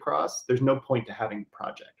message across, there's no point to having a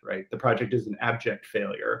project, right? The project is an abject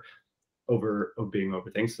failure of being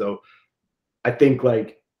over things. So I think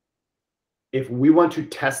like if we want to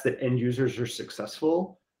test that end users are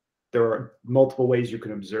successful, there are multiple ways you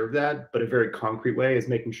can observe that, but a very concrete way is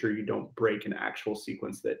making sure you don't break an actual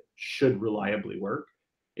sequence that should reliably work.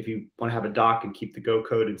 If you want to have a doc and keep the Go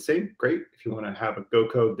code in sync, great. If you want to have a Go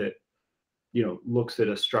code that, looks at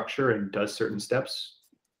a structure and does certain steps,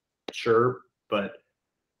 sure. But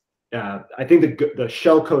I think the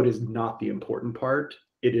shell code is not the important part.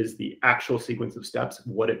 It is the actual sequence of steps,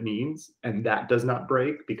 what it means, and that does not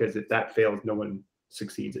break, because if that fails, no one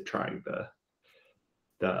succeeds at trying the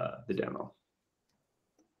demo.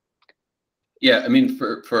 Yeah, I mean,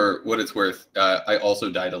 for what it's worth, I also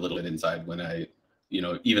died a little bit inside when I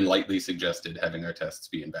even lightly suggested having our tests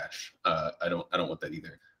be in Bash. I don't want that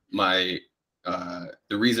either.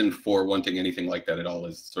 The reason for wanting anything like that at all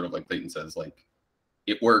is sort of like Clayton says, like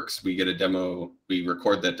it works. We get a demo, we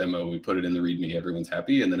record that demo, we put it in the README, everyone's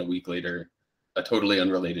happy, and then a week later, a totally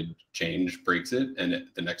unrelated change breaks it, and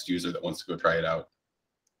the next user that wants to go try it out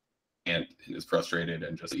and is frustrated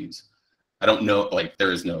and just leaves. I don't know, like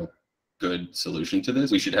there is no good solution to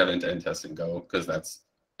this. We should have end-to-end testing Go, because that's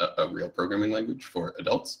a real programming language for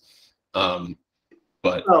adults.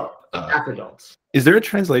 But adults. Is there a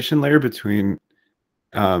translation layer between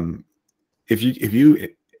if you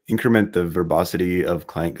increment the verbosity of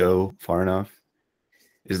client Go far enough,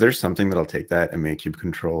 is there something that'll take that and make you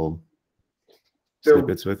control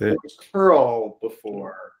snippets with it? Curl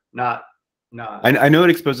before, not. I know it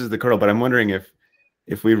exposes the curl, but I'm wondering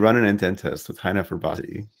if we run an end-to-end test with high enough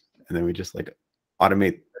verbosity and then we just like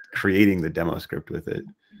automate creating the demo script with it.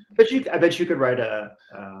 I bet you could write a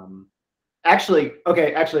actually,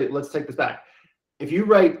 let's take this back. If you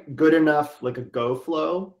write good enough like a Go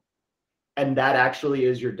flow, and that actually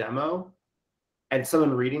is your demo, and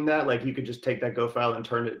someone reading that, like you could just take that Go file and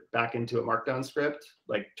turn it back into a Markdown script,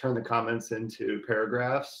 like turn the comments into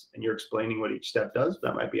paragraphs, and you're explaining what each step does.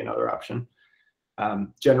 That might be another option.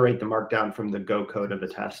 Generate the Markdown from the Go code of the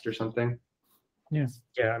test or something. Yeah.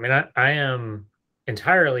 I mean, I am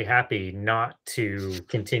entirely happy not to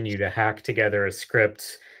continue to hack together a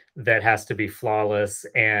script that has to be flawless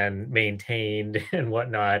and maintained and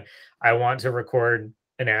whatnot. I want to record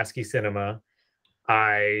an ASCII cinema.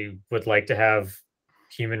 I would like to have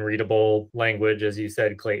human readable language, as you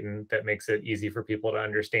said, Clayton, that makes it easy for people to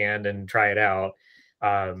understand and try it out.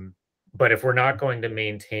 But if we're not going to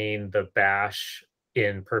maintain the Bash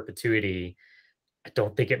in perpetuity, I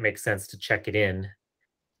don't think it makes sense to check it in.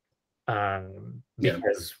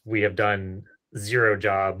 Because we have done zero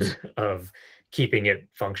jobs of keeping it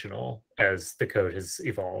functional as the code has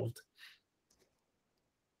evolved.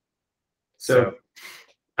 So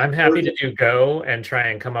I'm happy to do Go and try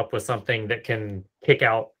and come up with something that can kick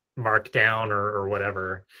out Markdown or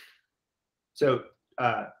whatever. So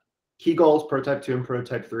key goals, prototype 2 and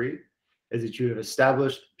prototype 3, is that you have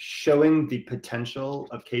established showing the potential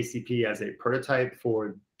of KCP as a prototype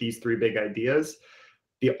for these 3 big ideas.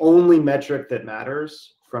 The only metric that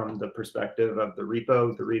matters from the perspective of the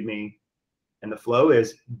repo, the README, and the flow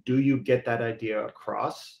is, do you get that idea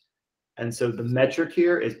across? And so the metric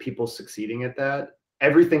here is people succeeding at that.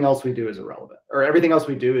 Everything else we do is irrelevant, or everything else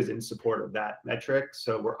we do is in support of that metric.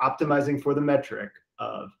 So we're optimizing for the metric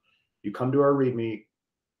of you come to our README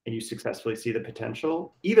and you successfully see the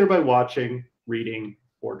potential, either by watching, reading,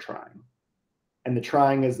 or trying. And the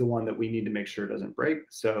trying is the one that we need to make sure doesn't break.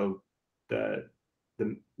 So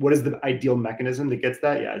what is the ideal mechanism that gets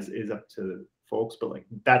that? Yeah, is up to folks, but like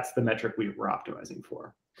that's the metric we're optimizing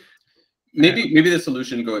for. Maybe the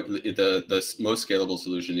solution the most scalable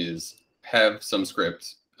solution is have some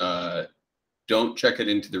script. Don't check it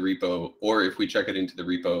into the repo, or if we check it into the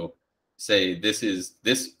repo, say this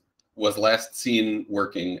was last seen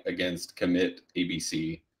working against commit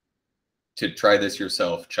ABC. To try this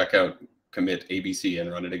yourself, check out commit ABC and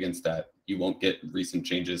run it against that. You won't get recent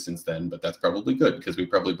changes since then, but that's probably good because we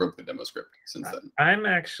probably broke the demo script since then. I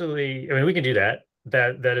mean, we can do that.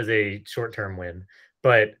 That is a short-term win,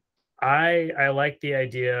 but I like the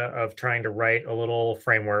idea of trying to write a little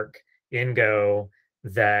framework in Go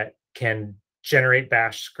that can generate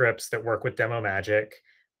bash scripts that work with Demo Magic,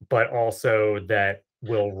 but also that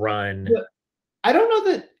will run. Yeah. I don't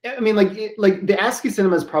know that. I mean, like the ASCII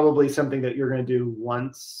Cinema is probably something that you're going to do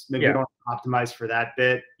once. Maybe you don't optimize for that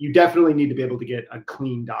bit. You definitely need to be able to get a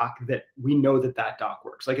clean doc that we know that doc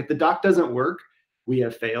works. Like if the doc doesn't work, we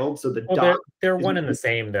have failed. So the doc. They're one and the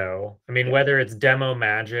same though. I mean, whether it's Demo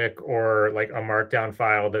Magic or like a markdown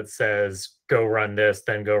file that says go run this,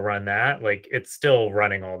 then go run that, like it's still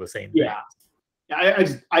running all the same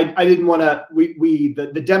things. I didn't want to.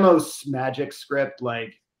 The demo magic script,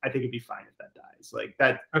 like I think it'd be fine if that dies. Like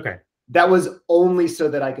that. Okay. That was only so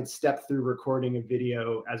that I could step through recording a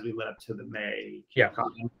video as we led up to the May.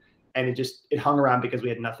 And it hung around because we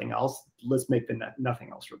had nothing else. Let's make nothing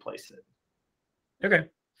else replace it. Okay.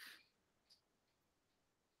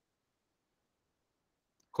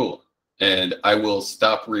 Cool. And I will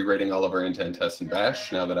stop rewriting all of our intent tests in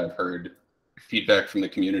Bash now that I've heard feedback from the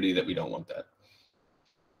community that we don't want that.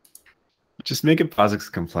 Just make it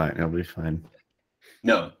POSIX compliant. It'll be fine.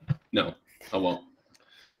 No, I won't.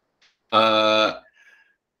 All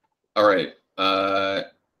right.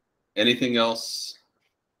 Anything else?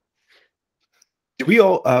 Did we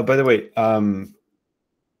all, by the way,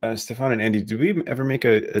 Stefan and Andy, did we ever make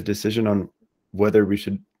a decision on whether we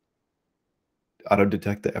should auto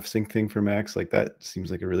detect the F-Sync thing for Macs? Like that seems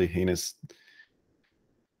like a really heinous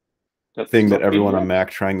thing that everyone on Mac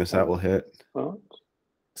trying this out will hit.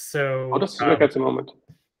 So how does it work at the moment?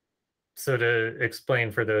 So to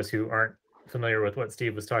explain for those who aren't familiar with what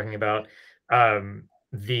Steve was talking about, on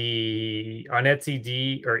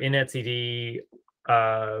etcd or in etcd,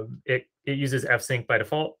 it uses F-Sync by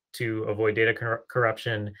default to avoid data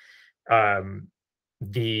corruption.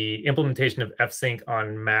 The implementation of F-Sync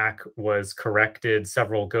on Mac was corrected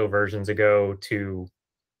several Go versions ago to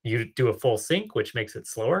do a full sync, which makes it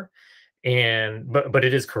slower. But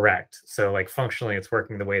it is correct. So like functionally, it's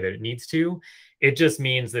working the way that it needs to. It just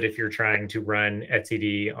means that if you're trying to run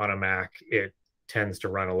etcd on a Mac, it tends to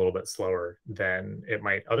run a little bit slower than it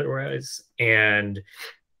might otherwise. And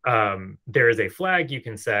there is a flag you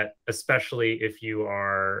can set, especially if you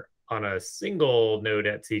are on a single node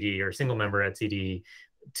etcd or single member etcd,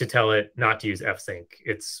 to tell it not to use F-Sync.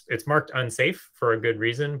 It's marked unsafe for a good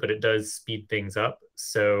reason, but it does speed things up.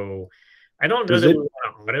 So I don't know that we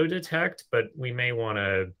want to auto detect, but we may want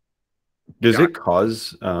to. Does it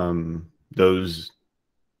cause those?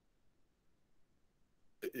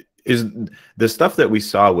 Is the stuff that we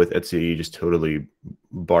saw with etcd just totally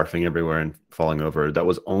barfing everywhere and falling over? That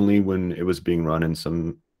was only when it was being run in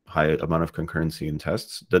some high amount of concurrency and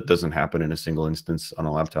tests. That doesn't happen in a single instance on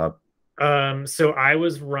a laptop. So I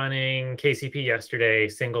was running KCP yesterday,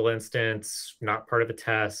 single instance, not part of a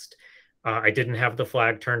test. I didn't have the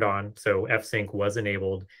flag turned on, so F-Sync was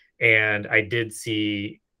enabled. And I did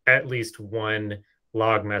see at least one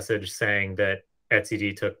log message saying that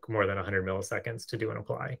etcd took more than 100 milliseconds to do an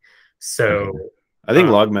apply. So I think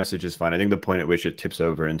log message is fine. I think the point at which it tips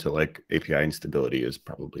over into like API instability is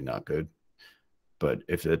probably not good. But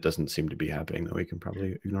if it doesn't seem to be happening, then we can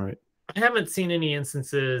probably ignore it. I haven't seen any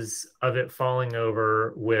instances of it falling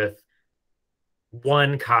over with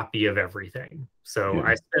one copy of everything. So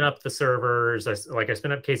I spin up the servers. I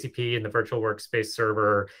spin up KCP in the virtual workspace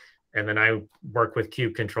server. And then I work with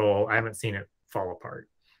kube control. I haven't seen it fall apart.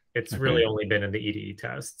 It's really only been in the EDE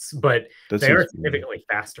tests, but they are significantly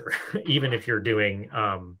faster, even if you're doing,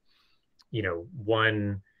 you know,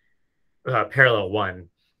 one parallel one,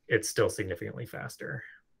 it's still significantly faster.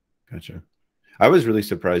 Gotcha. I was really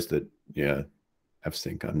surprised that, yeah,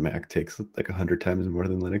 fsync on Mac takes like 100 times more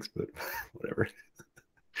than Linux, but whatever.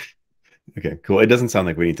 Okay, cool. It doesn't sound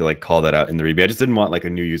like we need to like call that out in the README. I just didn't want like a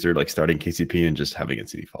new user like starting KCP and just having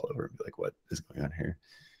etcd fall over and be like, what is going on here?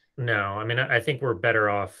 No, I mean, I think we're better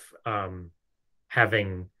off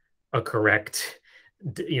having a correct,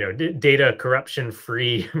 you know, data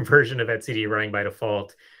corruption-free version of etcd running by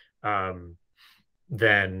default than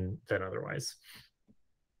otherwise.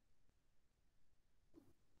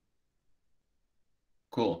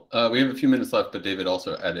 Cool. We have a few minutes left, but David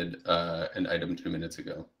also added an item 2 minutes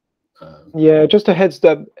ago. Yeah, just a heads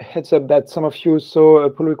up that some of you saw a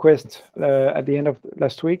pull request at the end of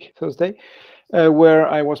last week, Thursday, where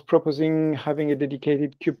I was proposing having a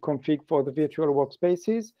dedicated kubeconfig for the virtual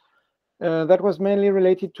workspaces. That was mainly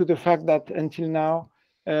related to the fact that until now,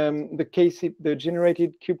 the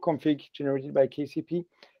generated kubeconfig generated by KCP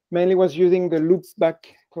mainly was using the loopback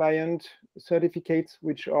client certificates,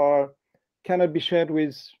 which cannot be shared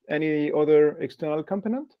with any other external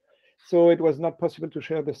component. So it was not possible to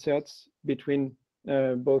share the certs between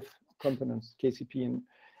both components, KCP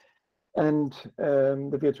and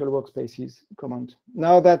the virtual workspaces command.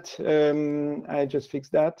 Now that I just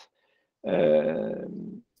fixed that,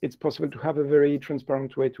 it's possible to have a very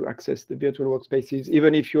transparent way to access the virtual workspaces,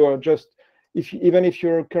 even if you are even if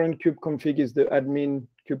your current kubeconfig is the admin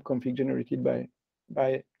kubeconfig generated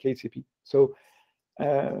by KCP. So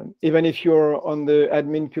even if you're on the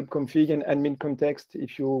admin kubeconfig and admin context,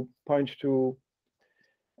 if you point to,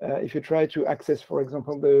 if you try to access, for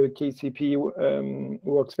example, the KCP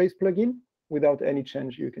workspace plugin without any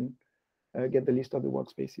change, you can get the list of the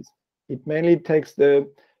workspaces. It mainly takes the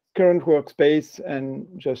current workspace and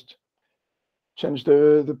just change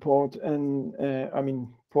the port and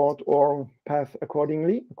port or path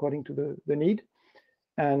accordingly, according to the need.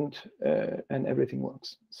 And everything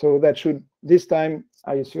works. So that should, this time,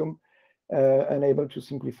 I assume, enable to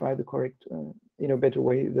simplify the correct, in a better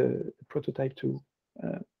way, the prototype 2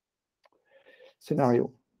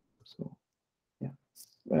 scenario. So,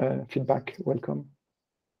 yeah, feedback welcome,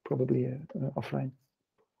 probably offline.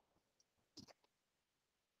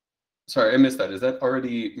 Sorry, I missed that. Is that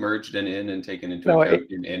already merged and in and taken into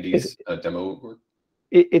account in Andy's demo work?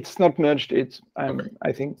 It's not merged. It's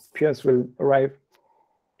I think Piers will arrive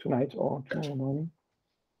tonight or tomorrow morning.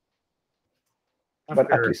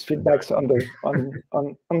 But at least feedbacks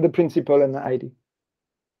on the principle and the ID.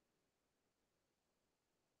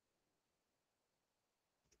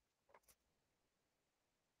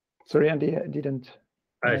 Sorry, Andy, I didn't.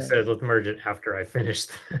 I said let's merge it after I finish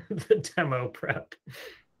the demo prep.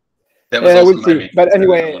 That was also we'll see. But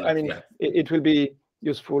anyway, I mean, yeah. it will be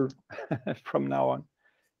useful from now on,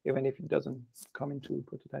 even if it doesn't come into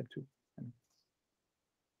prototype 2.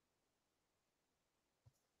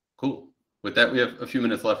 Cool. With that, we have a few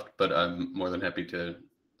minutes left, but I'm more than happy to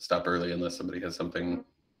stop early unless somebody has something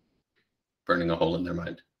burning a hole in their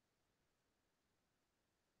mind.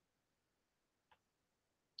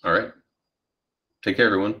 All right. Take care,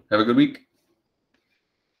 everyone. Have a good week.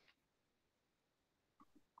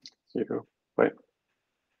 See you.